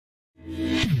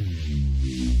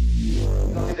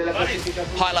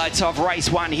Highlights of race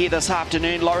 1 here this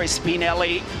afternoon. Loris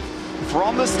Spinelli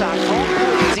from the start, from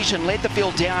pole position, led the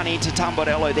field down into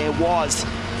Tamburello. There was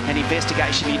an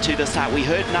investigation into the start. We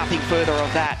heard nothing further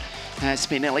of that.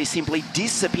 Spinelli simply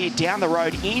disappeared down the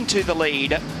road into the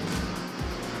lead.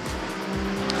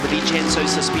 The Vincenzo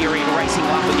Suspiria Racing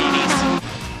Lamborghinis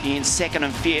in 2nd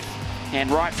and 5th.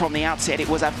 And right from the outset, it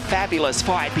was a fabulous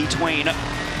fight between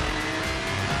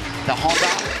the Honda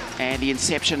and the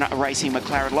Inception Racing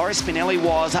McLaren. Loris Spinelli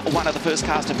was one of the first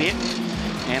cars to pit.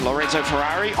 And Lorenzo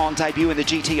Ferrari, on debut in the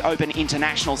GT Open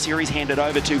International Series, handed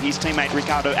over to his teammate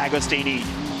Riccardo Agostini.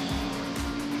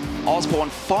 Osborne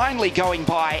finally going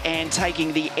by and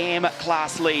taking the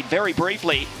M-Class lead very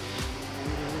briefly.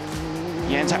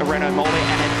 Jens Renault Molle,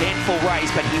 an eventful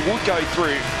race, but he would go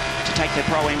through to take the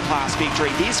Pro M-Class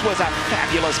victory. This was a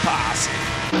fabulous pass.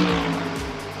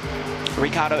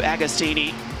 Riccardo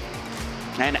Agostini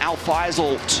and Al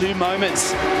Faisal, 2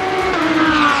 moments. 2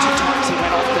 times he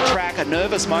went off the track, a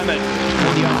nervous moment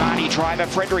for the Omani driver.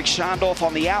 Frederick Schandorf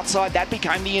on the outside, that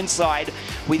became the inside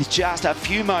with just a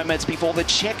few moments before the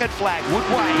checkered flag would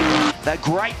wave. The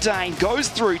Great Dane goes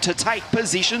through to take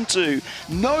position 2.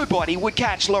 Nobody would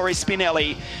catch Loris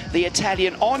Spinelli, the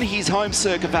Italian, on his home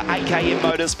circuit for AKM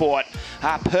Motorsport.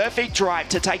 A perfect drive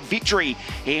to take victory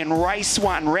in race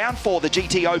 1, round 4, the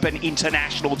GT Open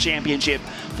International Championship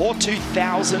for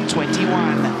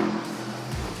 2021.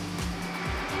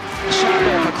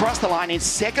 Schandorf across the line in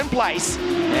 2nd place,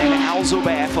 and Al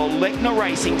Zubair for Lechner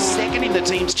Racing 2nd in the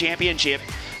team's championship.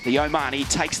 The Omani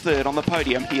takes 3rd on the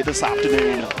podium here this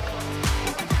afternoon.